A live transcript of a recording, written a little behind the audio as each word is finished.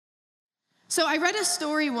So I read a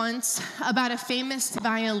story once about a famous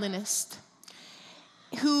violinist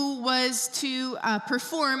who was to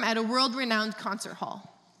perform at a world-renowned concert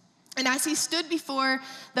hall. And as he stood before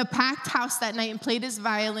the packed house that night and played his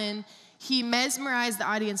violin, he mesmerized the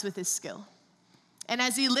audience with his skill. And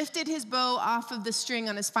as he lifted his bow off of the string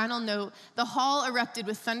on his final note, the hall erupted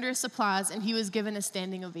with thunderous applause, and he was given a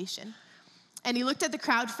standing ovation. And he looked at the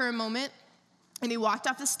crowd for a moment, and he walked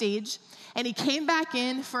off the stage, and he came back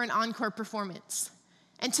in for an encore performance.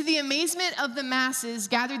 And to the amazement of the masses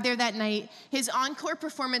gathered there that night, his encore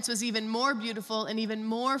performance was even more beautiful and even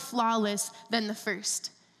more flawless than the first.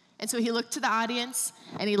 And so he looked to the audience,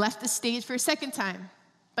 and he left the stage for a second time.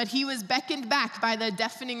 But he was beckoned back by the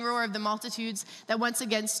deafening roar of the multitudes that once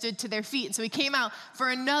again stood to their feet. And so he came out for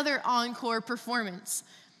another encore performance.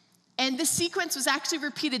 And this sequence was actually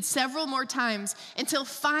repeated several more times until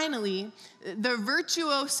finally the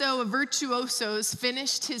virtuoso of virtuosos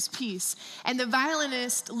finished his piece. And the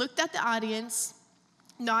violinist looked at the audience,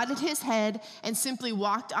 nodded his head, and simply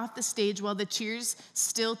walked off the stage while the cheers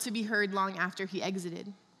still to be heard long after he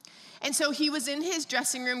exited. And so he was in his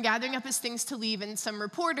dressing room gathering up his things to leave, and some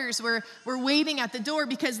reporters were waiting at the door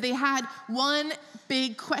because they had one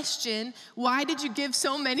big question. Why did you give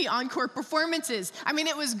so many encore performances? I mean,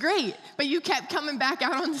 it was great, but you kept coming back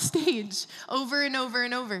out on the stage over and over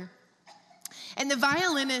and over. And the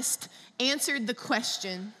violinist answered the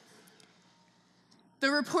question. The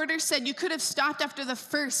reporter said, you could have stopped after the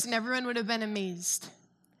first and everyone would have been amazed.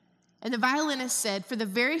 And the violinist said, for the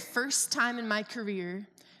very first time in my career,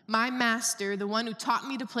 my master, the one who taught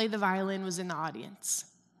me to play the violin, was in the audience.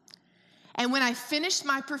 And when I finished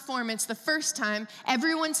my performance the first time,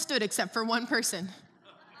 everyone stood except for one person.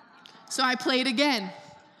 So I played again.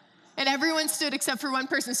 And everyone stood except for one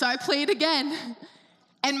person. So I played again.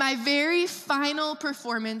 And my very final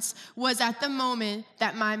performance was at the moment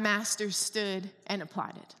that my master stood and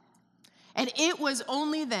applauded. And it was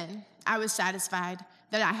only then I was satisfied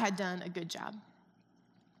that I had done a good job.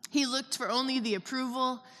 He looked for only the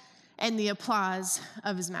approval and the applause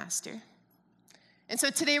of his master. And so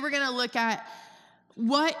today we're going to look at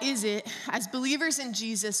what is it, as believers in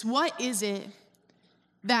Jesus, what is it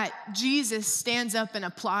that Jesus stands up and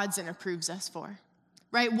applauds and approves us for,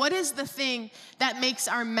 right? What is the thing that makes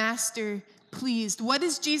our master pleased? What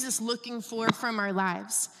is Jesus looking for from our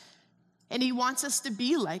lives? And he wants us to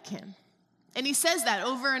be like him. And he says that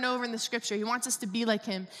over and over in the scripture. He wants us to be like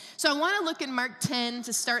him. So I want to look in Mark 10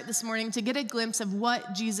 to start this morning to get a glimpse of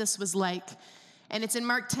what Jesus was like. And it's in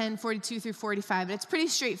Mark 10, 42 through 45. And it's pretty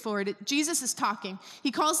straightforward. Jesus is talking.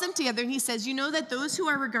 He calls them together and he says, you know that those who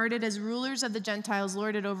are regarded as rulers of the Gentiles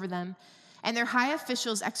lord it over them, and their high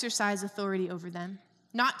officials exercise authority over them.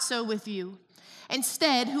 Not so with you.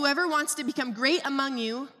 Instead, whoever wants to become great among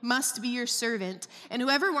you must be your servant, and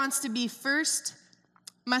whoever wants to be first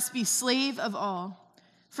must be slave of all.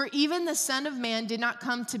 For even the Son of Man did not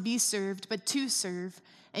come to be served, but to serve,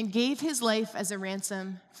 and gave his life as a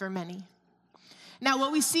ransom for many. Now,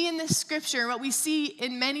 what we see in this scripture, what we see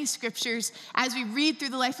in many scriptures as we read through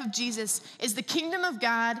the life of Jesus, is the kingdom of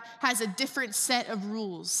God has a different set of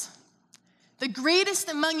rules. The greatest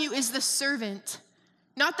among you is the servant,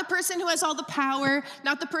 not the person who has all the power,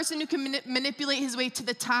 not the person who can manipulate his way to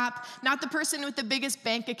the top, not the person with the biggest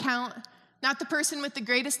bank account, not the person with the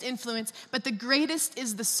greatest influence, but the greatest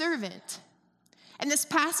is the servant. And this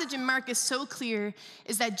passage in Mark is so clear,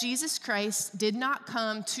 is that Jesus Christ did not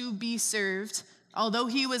come to be served, although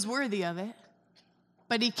he was worthy of it,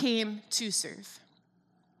 but he came to serve.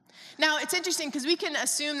 Now, it's interesting because we can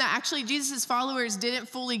assume that actually Jesus' followers didn't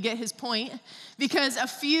fully get his point, because a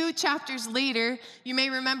few chapters later, you may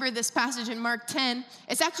remember this passage in Mark 10,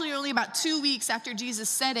 it's actually only about 2 weeks after Jesus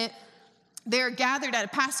said it, they're gathered at a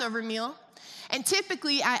Passover meal. And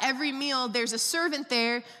typically at every meal, there's a servant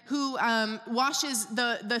there who washes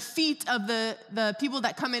the feet of the people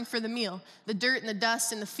that come in for the meal, the dirt and the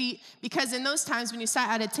dust and the feet, because in those times when you sat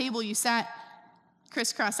at a table, you sat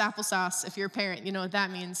crisscross applesauce. If you're a parent, you know what that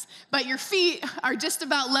means. But your feet are just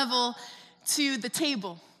about level to the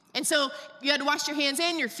table. And so you had to wash your hands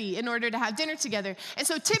and your feet in order to have dinner together. And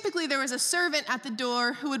so typically there was a servant at the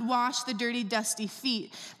door who would wash the dirty, dusty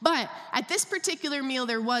feet. But at this particular meal,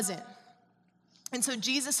 there wasn't. And so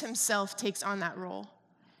Jesus himself takes on that role.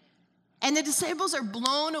 And the disciples are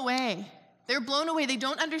blown away. They're blown away. They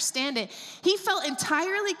don't understand it. He felt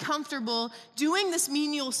entirely comfortable doing this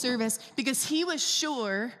menial service because he was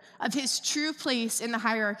sure of his true place in the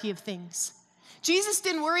hierarchy of things. Jesus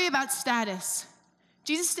didn't worry about status.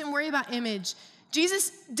 Jesus didn't worry about image.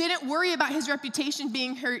 Jesus didn't worry about his reputation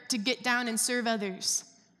being hurt to get down and serve others.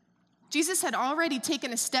 Jesus had already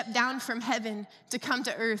taken a step down from heaven to come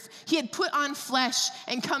to earth. He had put on flesh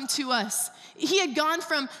and come to us. He had gone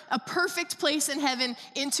from a perfect place in heaven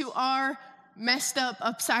into our messed up,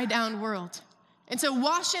 upside down world. And so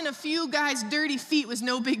washing a few guys' dirty feet was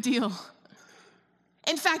no big deal.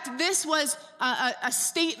 In fact, this was a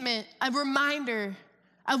statement, a reminder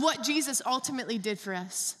of what Jesus ultimately did for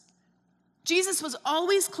us. Jesus was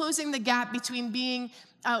always closing the gap between being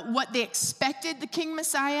what they expected the King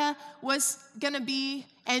Messiah was going to be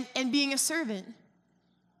and being a servant.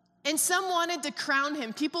 And some wanted to crown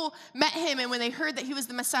him. People met him, and when they heard that he was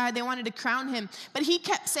the Messiah, they wanted to crown him. But he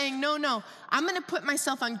kept saying, no, I'm going to put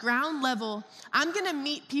myself on ground level. I'm going to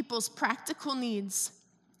meet people's practical needs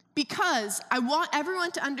because I want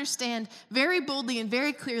everyone to understand very boldly and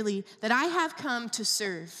very clearly that I have come to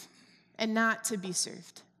serve and not to be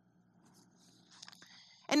served.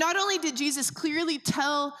 And not only did Jesus clearly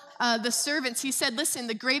tell the servants, he said, listen,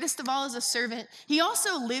 the greatest of all is a servant. He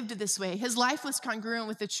also lived this way. His life was congruent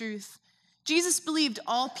with the truth. Jesus believed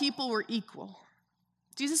all people were equal.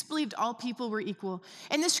 Jesus believed all people were equal.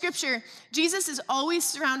 In the scripture, Jesus is always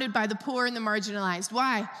surrounded by the poor and the marginalized.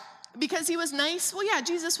 Why? Because he was nice? Well, yeah,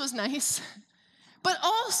 Jesus was nice. But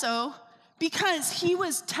also because he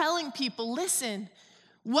was telling people, listen,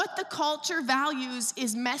 what the culture values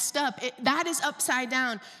is messed up. That is upside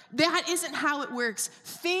down. That isn't how it works.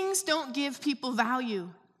 Things don't give people value.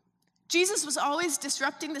 Jesus was always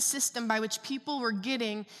disrupting the system by which people were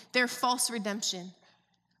getting their false redemption.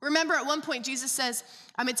 Remember at one point Jesus says,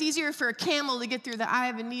 it's easier for a camel to get through the eye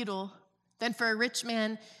of a needle than for a rich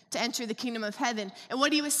man to enter the kingdom of heaven. And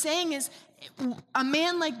what he was saying is, a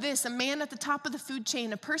man like this, a man at the top of the food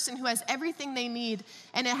chain, a person who has everything they need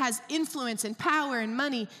and it has influence and power and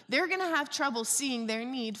money, they're going to have trouble seeing their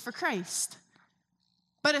need for Christ.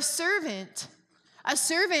 But a servant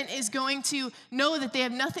is going to know that they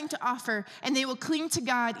have nothing to offer and they will cling to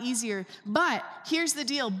God easier. But here's the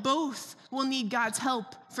deal, both will need God's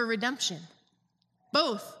help for redemption.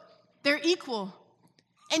 Both. They're equal.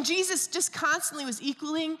 And Jesus just constantly was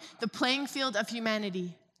equaling the playing field of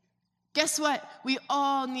humanity. Guess what? We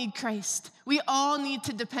all need Christ. We all need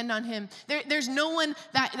to depend on him. There's no one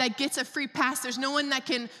that gets a free pass. There's no one that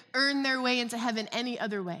can earn their way into heaven any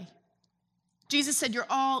other way. Jesus said, you're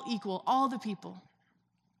all equal, all the people.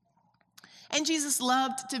 And Jesus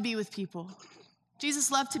loved to be with people.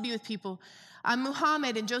 Jesus loved to be with people.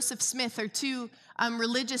 Muhammad and Joseph Smith are two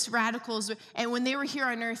religious radicals. And when they were here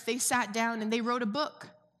on earth, they sat down and they wrote a book.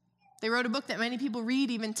 They wrote a book that many people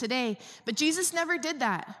read even today. But Jesus never did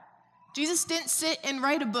that. Jesus didn't sit and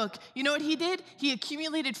write a book. You know what he did? He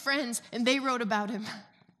accumulated friends, and they wrote about him.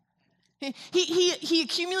 He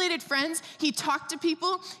accumulated friends. He talked to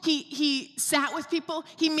people. He sat with people.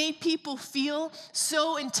 He made people feel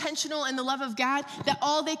so intentional in the love of God that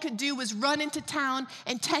all they could do was run into town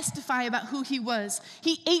and testify about who he was.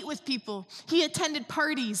 He ate with people. He attended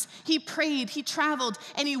parties. He prayed. He traveled,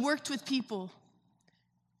 and he worked with people.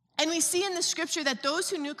 And we see in the scripture that those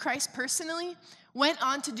who knew Christ personally went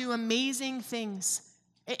on to do amazing things.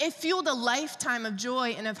 It fueled a lifetime of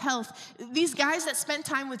joy and of health. These guys that spent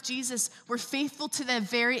time with Jesus were faithful to the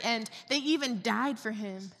very end. They even died for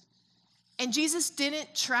him. And Jesus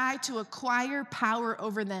didn't try to acquire power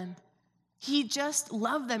over them. He just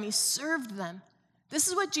loved them. He served them. This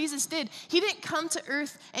is what Jesus did. He didn't come to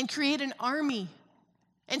earth and create an army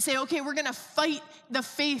and say, okay, we're going to fight the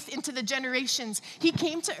faith into the generations. He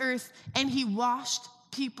came to earth and he washed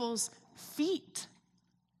people's feet.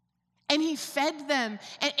 And he fed them,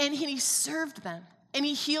 and he served them, and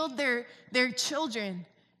he healed their children,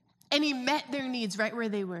 and he met their needs right where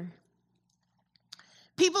they were.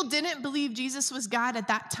 People didn't believe Jesus was God at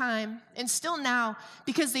that time, and still now,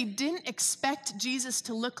 because they didn't expect Jesus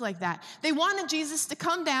to look like that. They wanted Jesus to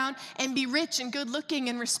come down and be rich and good-looking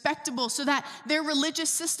and respectable so that their religious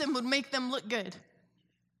system would make them look good.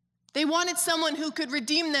 They wanted someone who could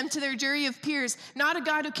redeem them to their jury of peers, not a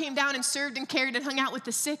God who came down and served and cared and hung out with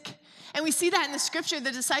the sick. And we see that in the scripture.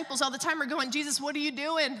 The disciples all the time are going, Jesus, what are you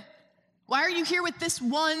doing? Why are you here with this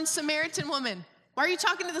one Samaritan woman? Why are you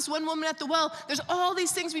talking to this one woman at the well? There's all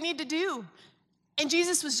these things we need to do. And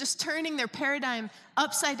Jesus was just turning their paradigm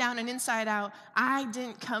upside down and inside out. I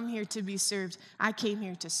didn't come here to be served. I came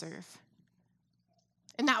here to serve.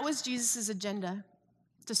 And that was Jesus' agenda.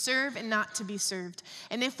 To serve and not to be served.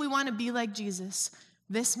 And if we want to be like Jesus,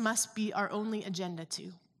 this must be our only agenda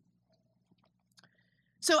too.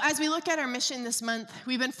 So as we look at our mission this month,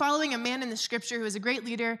 we've been following a man in the scripture who is a great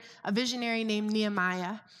leader, a visionary named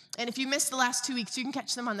Nehemiah. And if you missed the last 2 weeks, you can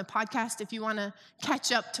catch them on the podcast if you want to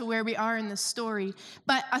catch up to where we are in the story.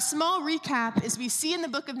 But a small recap is we see in the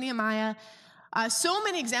book of Nehemiah So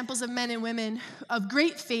many examples of men and women of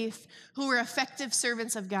great faith who were effective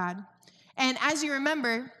servants of God. And as you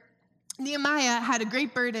remember, Nehemiah had a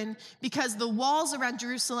great burden because the walls around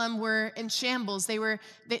Jerusalem were in shambles. They were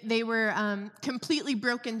completely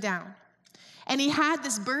broken down. And he had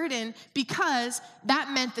this burden because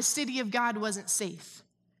that meant the city of God wasn't safe.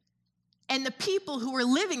 And the people who were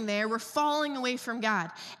living there were falling away from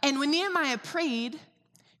God. And when Nehemiah prayed,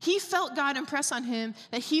 he felt God impress on him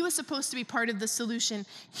that he was supposed to be part of the solution.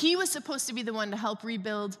 He was supposed to be the one to help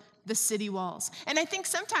rebuild the city walls. And I think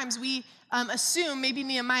sometimes we assume maybe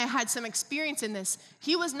Nehemiah had some experience in this.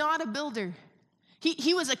 He was not a builder.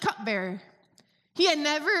 He was a cupbearer. He had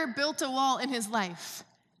never built a wall in his life.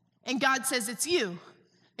 And God says, it's you.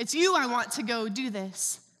 It's you I want to go do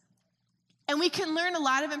this. And we can learn a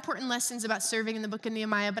lot of important lessons about serving in the book of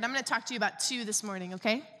Nehemiah, but I'm going to talk to you about 2 this morning,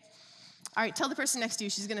 okay? All right, tell the person next to you.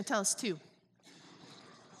 She's going to tell us 2.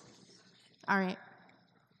 All right.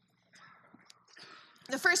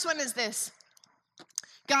 The first one is this.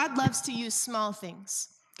 God loves to use small things.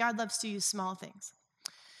 God loves to use small things.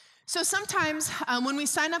 So sometimes when we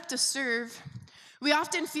sign up to serve, we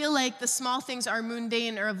often feel like the small things are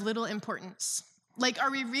mundane or of little importance. Like,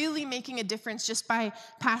 are we really making a difference just by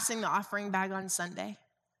passing the offering bag on Sunday?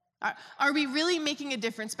 Are we really making a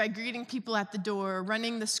difference by greeting people at the door or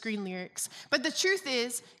running the screen lyrics? But the truth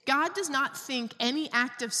is, God does not think any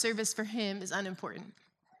act of service for him is unimportant.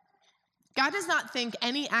 God does not think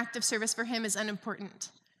any act of service for him is unimportant.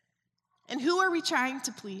 And who are we trying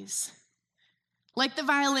to please? Like the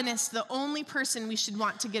violinist, the only person we should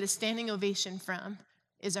want to get a standing ovation from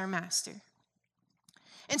is our master.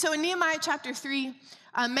 And so in Nehemiah chapter 3,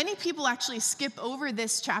 many people actually skip over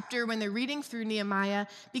this chapter when they're reading through Nehemiah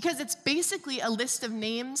because it's basically a list of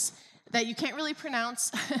names that you can't really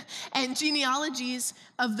pronounce and genealogies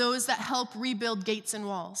of those that help rebuild gates and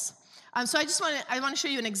walls. So I want to show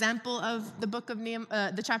you an example of the book of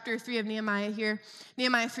the chapter 3 of Nehemiah here.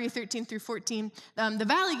 Nehemiah 3:13 through 14. The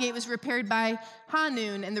valley gate was repaired by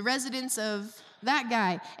Hanun and the residents of that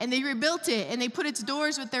guy, and they rebuilt it, and they put its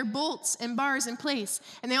doors with their bolts and bars in place.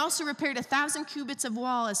 And they also repaired 1,000 cubits of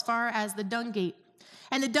wall as far as the dung gate.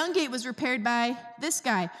 And the dung gate was repaired by this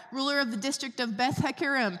guy, ruler of the district of Beth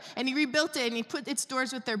Hakerem, and he rebuilt it, and he put its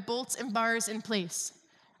doors with their bolts and bars in place.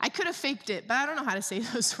 I could have faked it, but I don't know how to say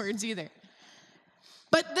those words either.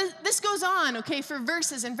 But this goes on, okay, for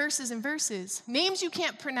verses and verses and verses. Names you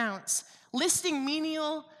can't pronounce, listing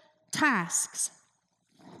menial tasks.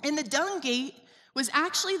 And the dung gate was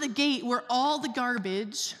actually the gate where all the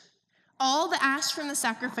garbage, all the ash from the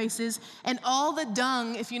sacrifices, and all the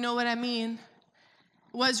dung, if you know what I mean,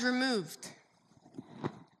 was removed.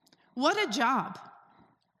 What a job.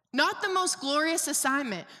 Not the most glorious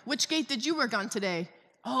assignment. Which gate did you work on today?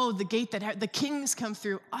 Oh, the gate that the kings come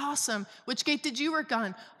through. Awesome. Which gate did you work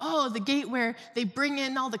on? Oh, the gate where they bring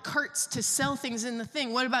in all the carts to sell things in the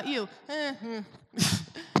thing. What about you?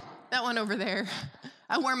 That one over there.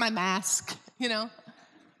 I wore my mask, you know.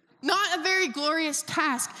 Not a very glorious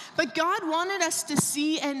task, but God wanted us to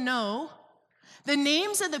see and know the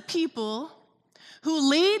names of the people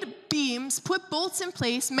who laid beams, put bolts in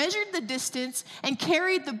place, measured the distance, and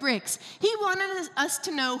carried the bricks. He wanted us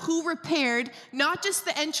to know who repaired not just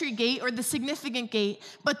the entry gate or the significant gate,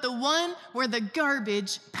 but the one where the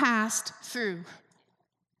garbage passed through.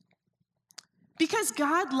 Because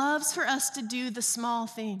God loves for us to do the small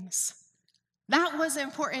things. That was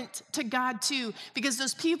important to God too, because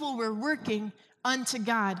those people were working unto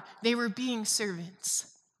God. They were being servants.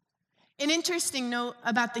 An interesting note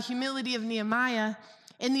about the humility of Nehemiah,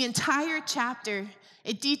 in the entire chapter,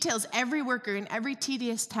 it details every worker and every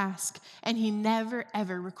tedious task, and he never,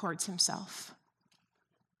 ever records himself.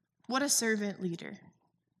 What a servant leader.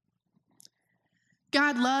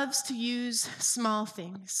 God loves to use small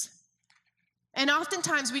things. And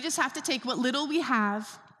oftentimes, we just have to take what little we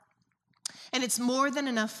have, and it's more than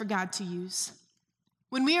enough for God to use.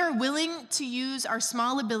 When we are willing to use our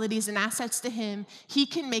small abilities and assets to him, he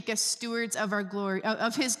can make us stewards of our glory,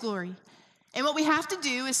 of his glory. And what we have to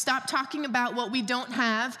do is stop talking about what we don't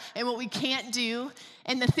have and what we can't do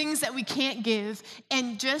and the things that we can't give,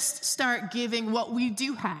 and just start giving what we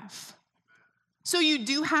do have. So you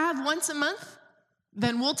do have once a month?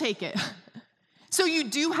 Then we'll take it. So you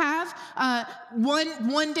do have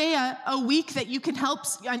one day a week that you can help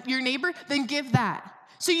your neighbor? Then give that.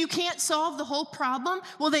 So you can't solve the whole problem?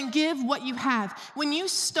 Well, then give what you have. When you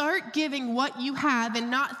start giving what you have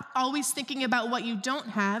and not always thinking about what you don't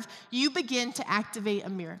have, you begin to activate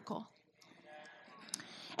a miracle.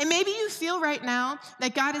 And maybe you feel right now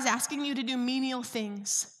that God is asking you to do menial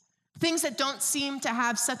things, Things that don't seem to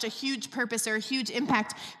have such a huge purpose or a huge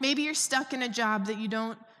impact. Maybe you're stuck in a job that you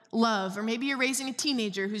don't love, or maybe you're raising a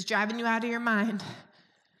teenager who's driving you out of your mind.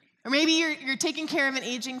 Or maybe you're taking care of an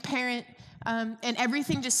aging parent, and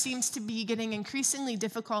everything just seems to be getting increasingly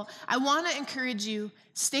difficult. I want to encourage you,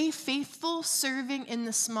 stay faithful serving in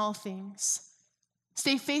the small things.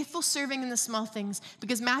 Stay faithful serving in the small things,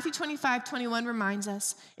 because Matthew 25:21 reminds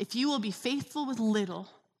us, if you will be faithful with little,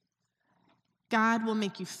 God will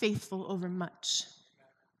make you faithful over much.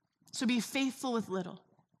 So be faithful with little.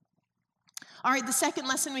 All right, the second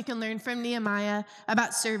lesson we can learn from Nehemiah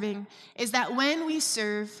about serving is that when we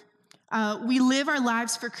serve, we live our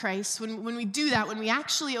lives for Christ. When we do that, when we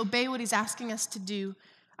actually obey what he's asking us to do,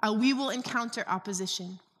 we will encounter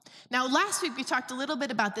opposition. Now, last week we talked a little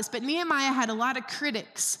bit about this, but Nehemiah had a lot of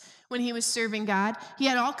critics when he was serving God. He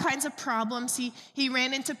had all kinds of problems. He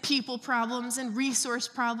ran into people problems and resource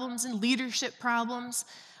problems and leadership problems.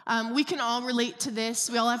 We can all relate to this.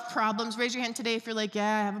 We all have problems. Raise your hand today if you're like,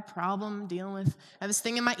 yeah, I have a problem I'm dealing with. I have this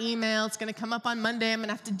thing in my email. It's going to come up on Monday. I'm going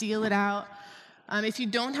to have to deal it out. If you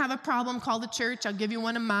don't have a problem, call the church. I'll give you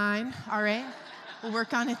one of mine, all right? We'll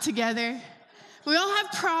work on it together. We all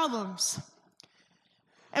have problems.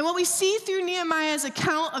 And what we see through Nehemiah's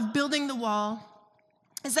account of building the wall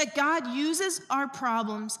is that God uses our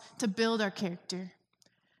problems to build our character.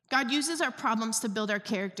 God uses our problems to build our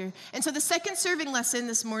character. And so the second serving lesson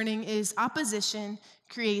this morning is opposition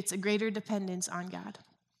creates a greater dependence on God.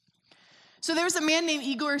 So there was a man named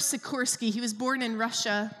Igor Sikorsky. He was born in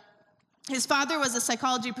Russia. His father was a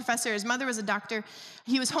psychology professor. His mother was a doctor.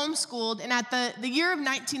 He was homeschooled. And at the year of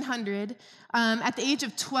 1900, at the age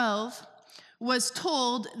of 12, was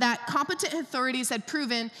told that competent authorities had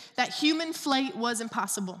proven that human flight was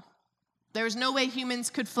impossible. There was no way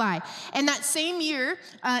humans could fly. And that same year,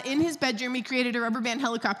 in his bedroom, he created a rubber band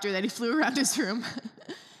helicopter that he flew around his room.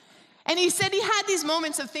 And he said he had these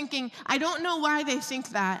moments of thinking, I don't know why they think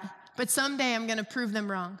that, but someday I'm going to prove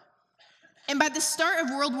them wrong. And by the start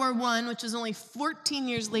of World War I, which was only 14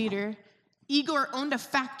 years later, Igor owned a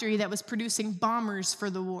factory that was producing bombers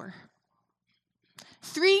for the war.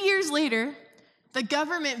 3 years later, the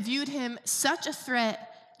government viewed him such a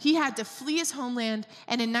threat, he had to flee his homeland,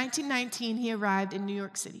 and in 1919, he arrived in New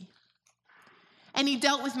York City. And he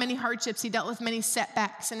dealt with many hardships, he dealt with many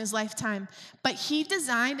setbacks in his lifetime, but he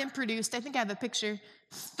designed and produced, I think I have a picture,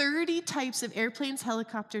 30 types of airplanes,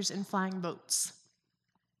 helicopters, and flying boats.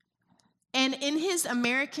 And in his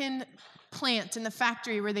American plant, in the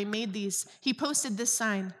factory where they made these, he posted this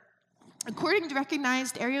sign: according to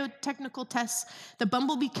recognized aerotechnical tests, the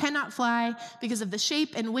bumblebee cannot fly because of the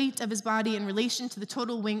shape and weight of his body in relation to the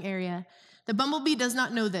total wing area. The bumblebee does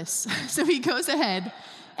not know this, so he goes ahead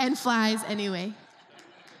and flies anyway.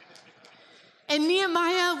 And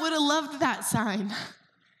Nehemiah would have loved that sign.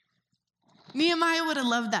 Nehemiah would have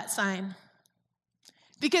loved that sign.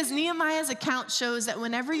 Because Nehemiah's account shows that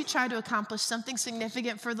whenever you try to accomplish something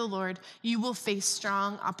significant for the Lord, you will face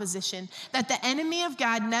strong opposition. That the enemy of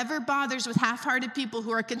God never bothers with half-hearted people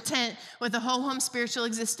who are content with a ho-hum spiritual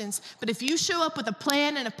existence. But if you show up with a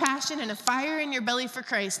plan and a passion and a fire in your belly for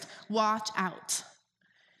Christ, watch out.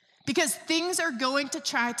 Because things are going to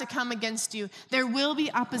try to come against you. There will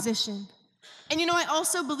be opposition. And you know, I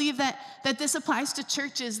also believe that this applies to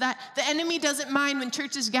churches, that the enemy doesn't mind when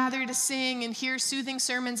churches gather to sing and hear soothing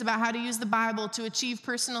sermons about how to use the Bible to achieve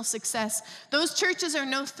personal success. Those churches are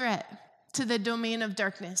no threat to the domain of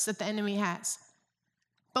darkness that the enemy has.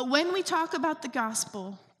 But when we talk about the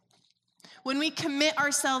gospel, when we commit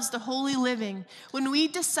ourselves to holy living, when we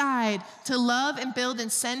decide to love and build and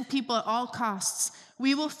send people at all costs,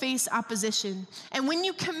 we will face opposition. And when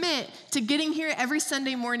you commit to getting here every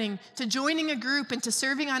Sunday morning, to joining a group, and to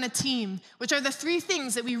serving on a team, which are the three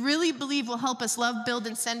things that we really believe will help us love, build,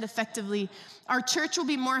 and send effectively, our church will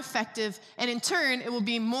be more effective, and in turn, it will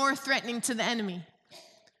be more threatening to the enemy.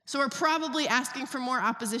 So we're probably asking for more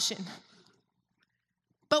opposition.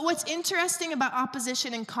 But what's interesting about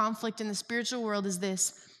opposition and conflict in the spiritual world is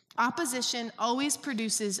this: opposition always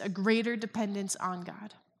produces a greater dependence on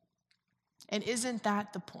God. And isn't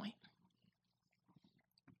that the point?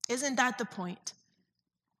 Isn't that the point?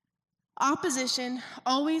 Opposition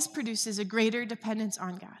always produces a greater dependence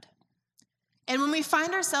on God. And when we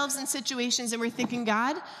find ourselves in situations and we're thinking,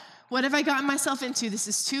 God, what have I gotten myself into? This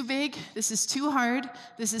is too big. This is too hard.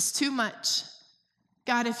 This is too much.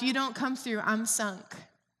 God, if you don't come through, I'm sunk.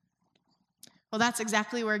 Well, that's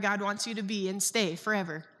exactly where God wants you to be and stay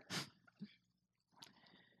forever.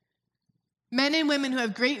 Men and women who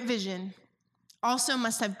have great vision also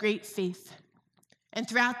must have great faith. And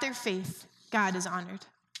throughout their faith, God is honored.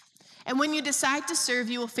 And when you decide to serve,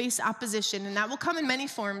 you will face opposition, and that will come in many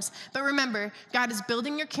forms. But remember, God is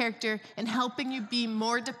building your character and helping you be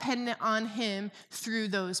more dependent on him through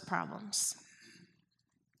those problems.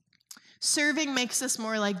 Serving makes us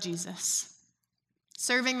more like Jesus.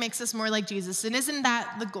 Serving makes us more like Jesus. And isn't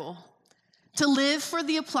that the goal? To live for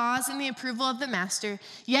the applause and the approval of the master.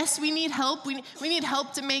 Yes, we need help. We need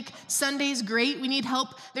help to make Sundays great. We need help.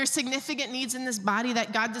 There's significant needs in this body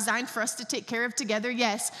that God designed for us to take care of together,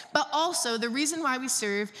 yes. But also, the reason why we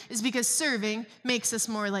serve is because serving makes us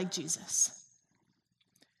more like Jesus.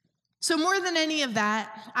 So more than any of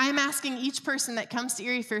that, I'm asking each person that comes to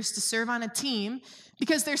Erie First to serve on a team,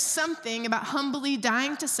 because there's something about humbly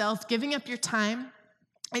dying to self, giving up your time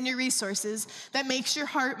and your resources that makes your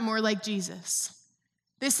heart more like Jesus.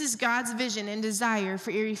 This is God's vision and desire for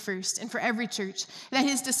Erie First and for every church, that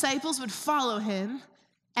his disciples would follow him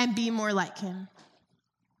and be more like him.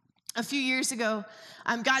 A few years ago,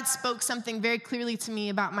 God spoke something very clearly to me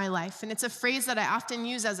about my life, and it's a phrase that I often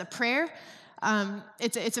use as a prayer.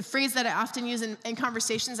 It's a phrase that I often use in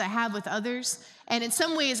conversations I have with others, and in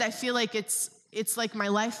some ways I feel like it's like my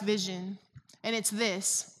life vision, and it's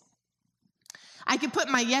this: I can put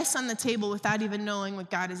my yes on the table without even knowing what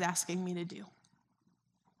God is asking me to do.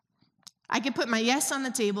 I can put my yes on the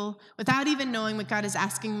table without even knowing what God is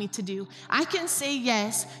asking me to do. I can say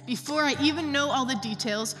yes before I even know all the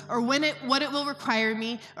details or what it will require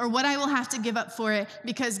me or what I will have to give up for it,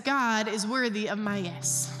 because God is worthy of my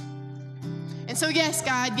yes. And so yes,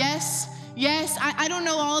 God, yes, I don't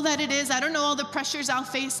know all that it is. I don't know all the pressures I'll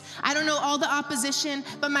face. I don't know all the opposition,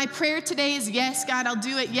 but my prayer today is yes, God, I'll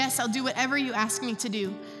do it. Yes, I'll do whatever you ask me to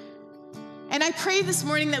do. And I pray this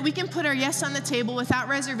morning that we can put our yes on the table without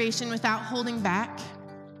reservation, without holding back.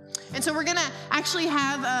 And so we're going to actually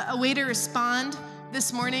have a way to respond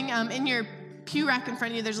this morning. In your pew rack in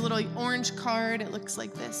front of you, there's a little orange card. It looks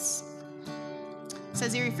like this. It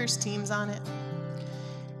says Erie First Teams on it.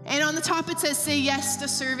 And on the top it says, say yes to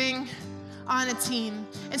serving on a team.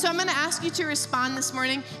 And so I'm going to ask you to respond this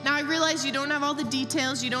morning. Now, I realize you don't have all the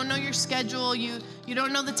details. You don't know your schedule. You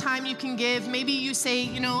don't know the time you can give. Maybe you say,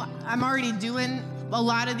 I'm already doing a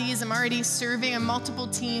lot of these. I'm already serving on multiple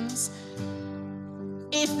teams.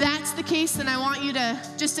 If that's the case, then I want you to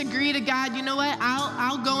just agree to God, you know what?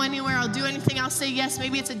 I'll go anywhere. I'll do anything. I'll say yes.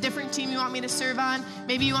 Maybe it's a different team you want me to serve on.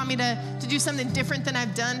 Maybe you want me to do something different than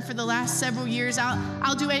I've done for the last several years.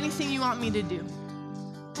 I'll do anything you want me to do.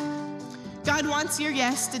 God wants your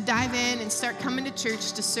yes to dive in and start coming to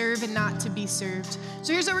church to serve and not to be served.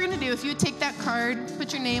 So here's what we're going to do. If you would take that card,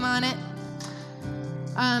 put your name on it,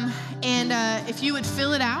 and if you would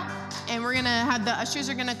fill it out, and we're going to have the ushers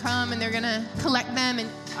are going to come, and they're going to collect them, and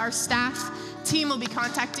our staff team will be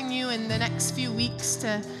contacting you in the next few weeks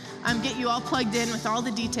to get you all plugged in with all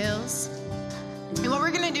the details. And what we're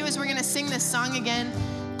going to do is we're going to sing this song again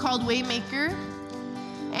called Waymaker.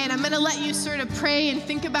 And I'm going to let you sort of pray and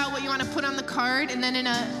think about what you want to put on the card. And then in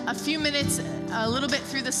a few minutes, a little bit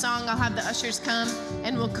through the song, I'll have the ushers come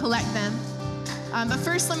and we'll collect them. But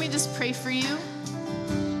first, let me just pray for you.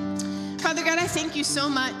 Father God, I thank you so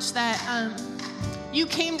much that you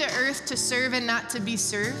came to earth to serve and not to be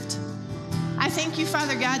served. I thank you,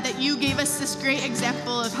 Father God, that you gave us this great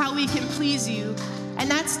example of how we can please you. And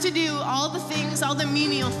that's to do all the things, all the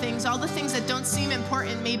menial things, all the things that don't seem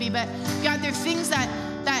important maybe, but God, they're things that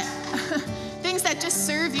things that just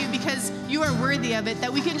serve you because you are worthy of it,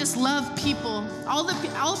 that we can just love people, all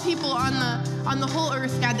people on the whole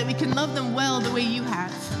earth, God, that we can love them well the way you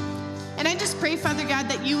have. And I just pray, Father God,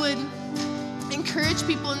 that you would encourage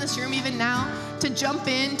people in this room even now to jump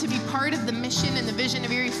in, to be part of the mission and the vision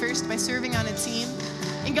of Erie First by serving on a team.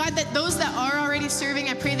 And God, that those that are already serving,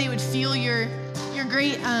 I pray they would feel your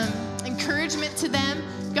great encouragement to them.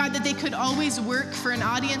 God, that they could always work for an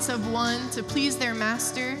audience of one to please their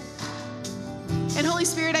master. And Holy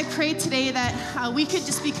Spirit, I pray today that we could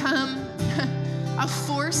just become a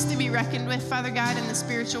force to be reckoned with, Father God, in the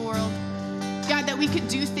spiritual world. God, that we could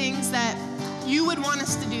do things that you would want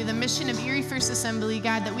us to do, the mission of Erie First Assembly,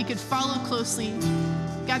 God, that we could follow closely.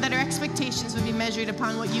 God, that our expectations would be measured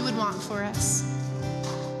upon what you would want for us.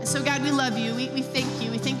 And so, God, we love you. We thank you.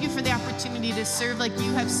 We thank you for the opportunity to serve like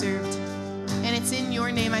you have served. And it's in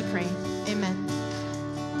your name I pray. Amen.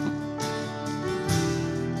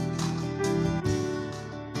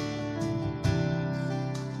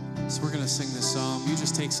 So we're going to sing this song. You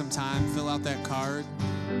just take some time, fill out that card.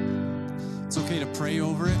 It's okay to pray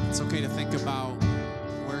over it. It's okay to think about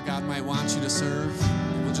where God might want you to serve.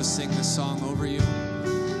 And we'll just sing this song over you.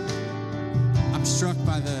 I'm struck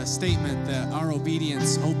by the statement that our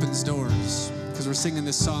obedience opens doors, because we're singing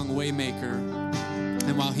this song, Waymaker.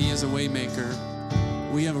 And while he is a waymaker,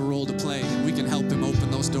 we have a role to play, and we can help him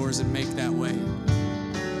open those doors and make that way.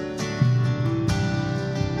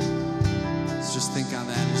 So just think on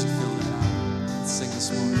that as you fill that out. Let's sing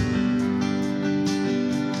this morning.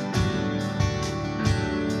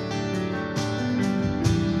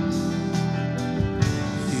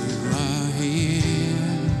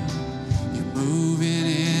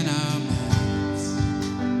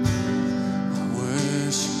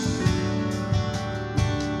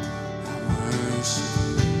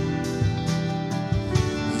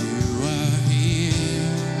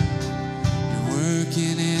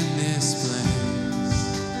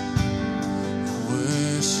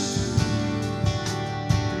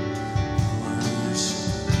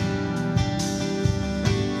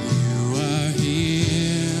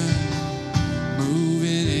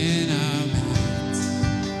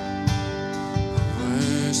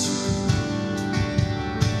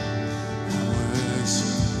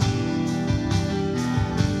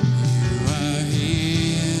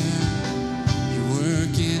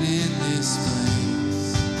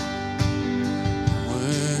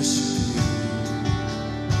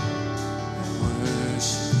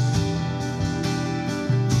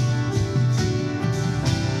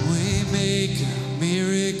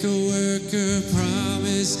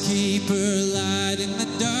 Keeper, light in the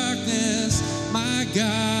darkness, my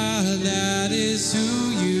God, that is who